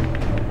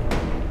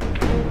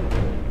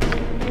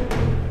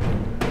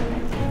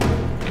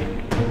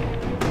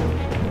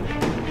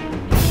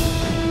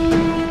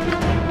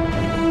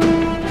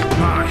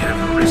 I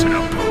have risen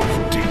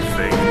above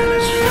Deepfang and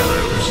his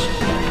fellows.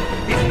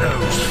 If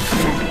those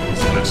fools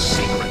in the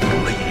secret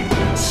gleam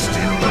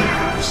still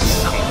have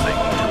something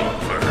to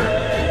offer,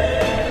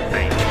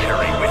 they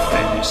carry with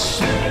them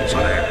symbols of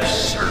their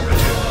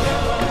servitude.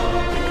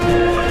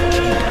 The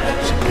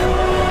keepers of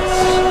gods.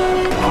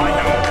 I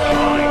am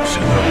kind to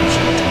those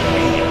who do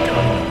me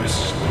kindness,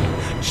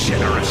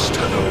 generous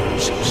to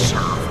those who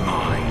serve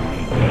my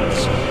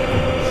needs.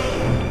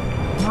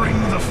 Bring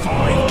the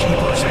five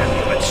keepers'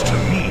 amulets to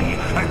me,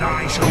 and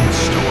I shall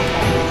bestow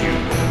upon you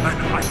an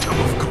item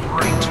of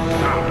great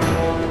power.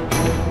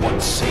 What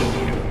say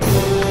you?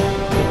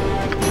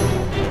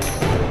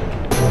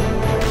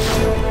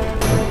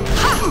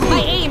 Ha!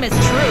 My aim is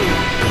true!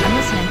 I'm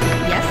listening.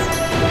 Yes?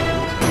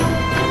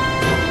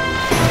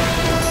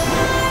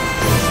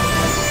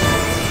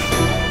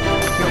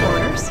 Your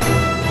orders?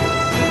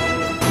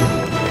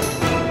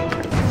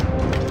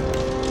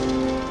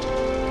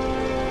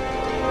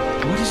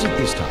 What is it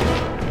this time?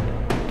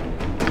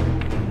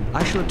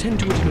 I shall attend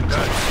to it in a That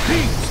trice.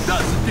 stinks,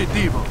 doesn't it,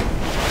 evil?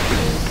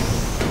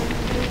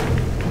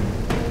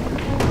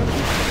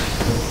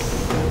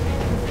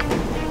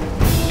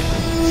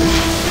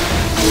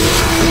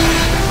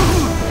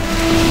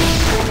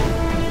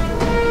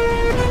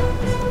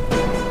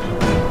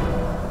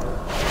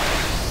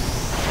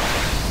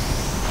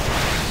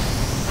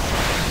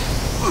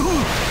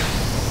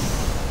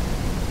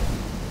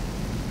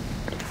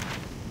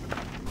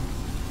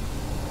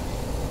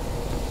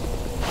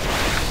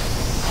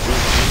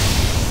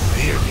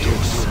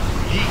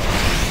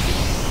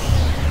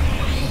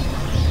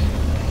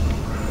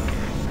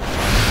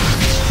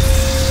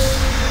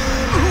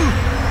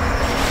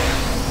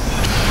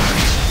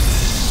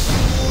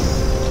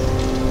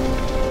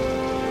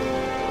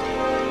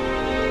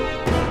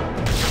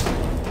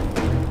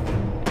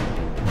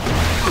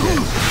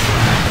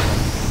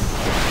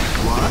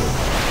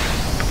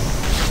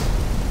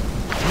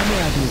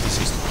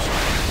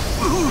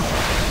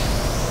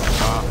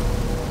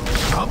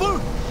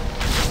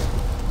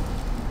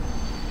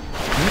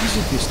 is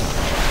it this time?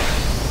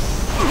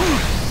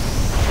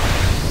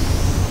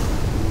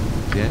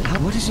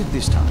 Yes? What is it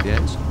this time?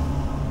 Yes?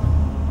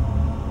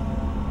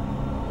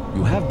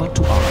 You have but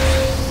to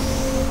ask.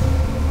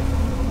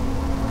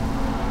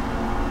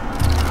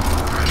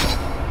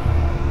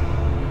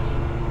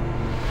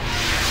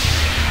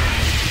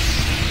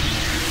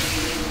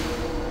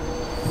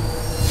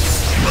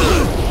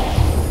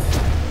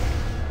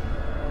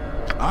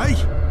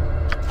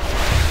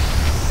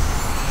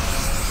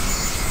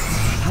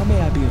 How may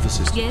I be of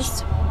assistance?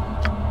 Yes.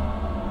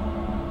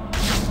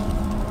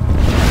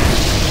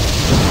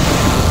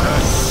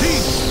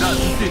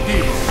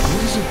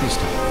 What is it this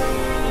time?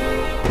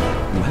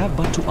 You have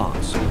but to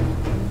ask.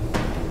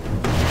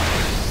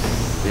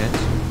 Yes,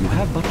 you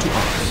have but to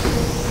ask.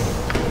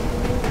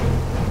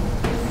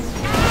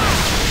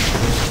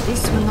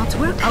 This will not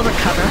work. I'll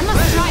recover. I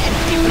must try a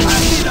different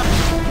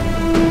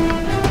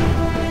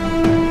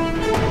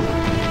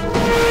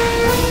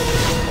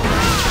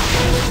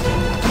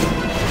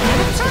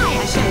Never try,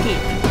 I shall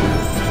keep.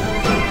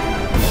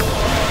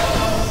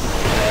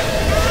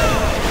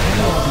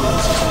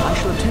 I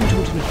shall attend to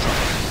it in a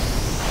trice.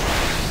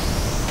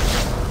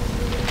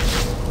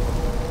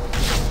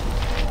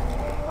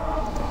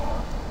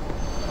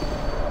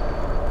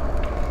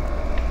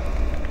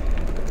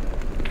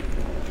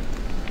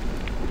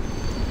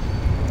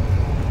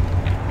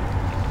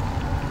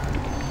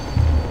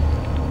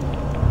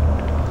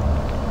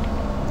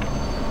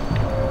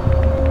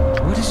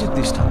 What is it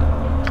this time?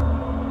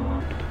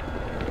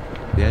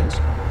 Yes,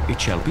 it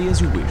shall be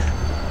as you wish.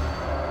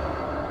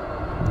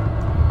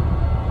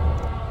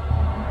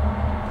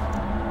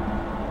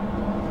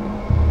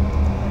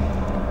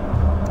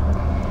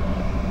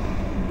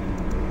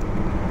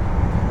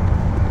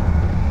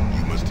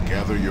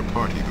 Gather your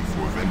party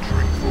before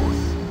venturing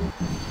forth.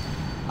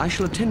 I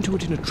shall attend to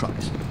it in a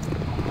trice.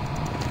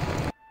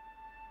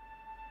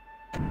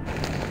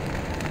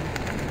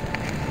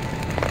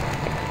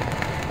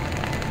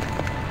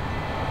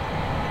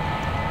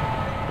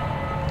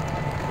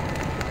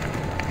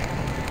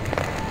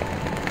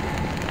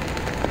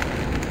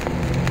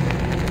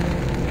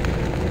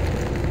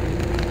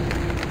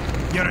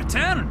 You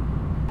return?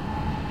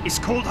 Is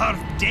Coldheart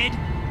dead?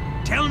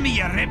 Tell me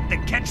you ripped the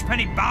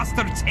catchpenny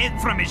bastard's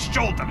head from his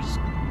shoulders.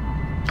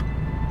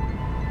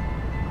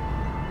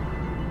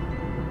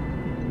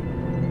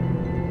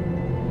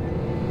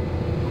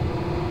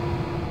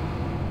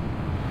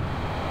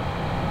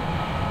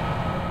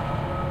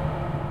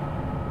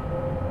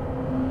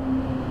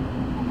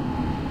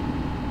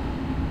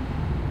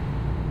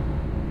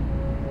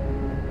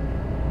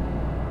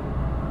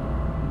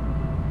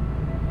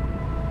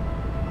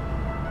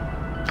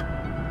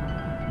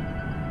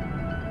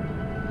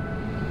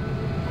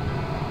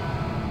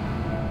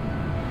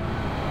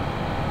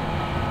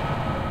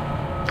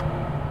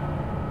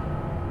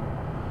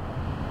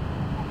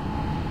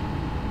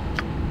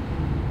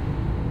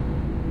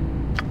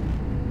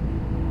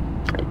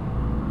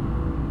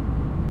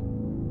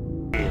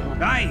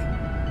 Aye,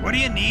 what do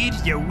you need,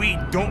 you wee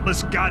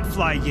dauntless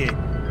gadfly, you?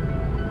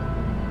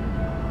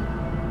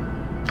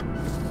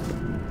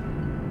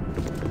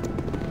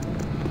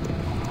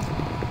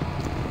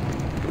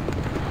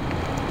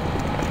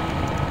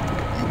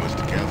 You must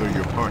gather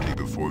your party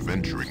before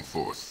venturing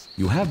forth.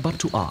 You have but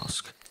to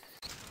ask.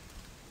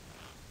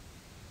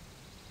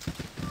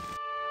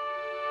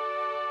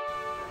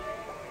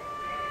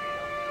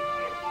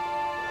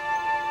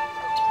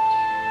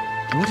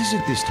 What is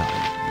it this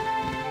time?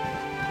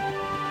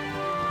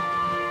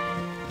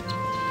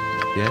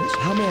 Yes?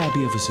 How may I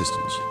be of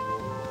assistance?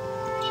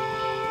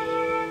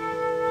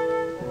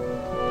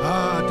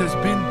 It has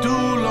been too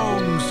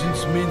long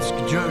since Minsk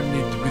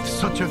journeyed with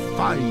such a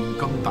fine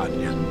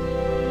companion.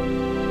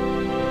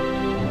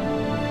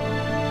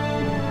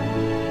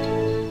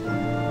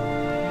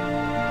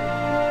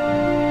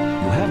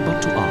 You have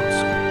but to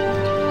ask.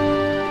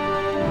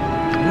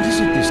 What is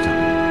it this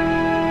time?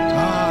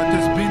 It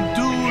has been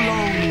too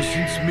long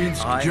since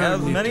Minsk I have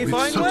journeyed many with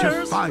fine such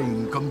wares. a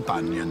fine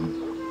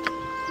companion.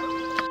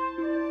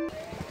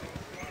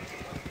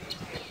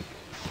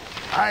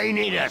 I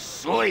need a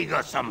swig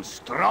of some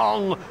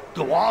strong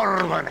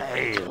dwarven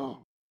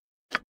ale.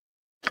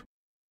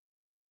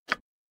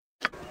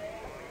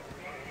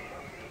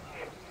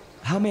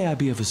 How may I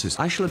be of assistance?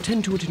 I shall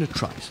attend to it in a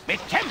trice. Me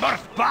timber's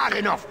bad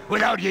enough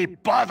without ye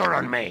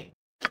bothering me.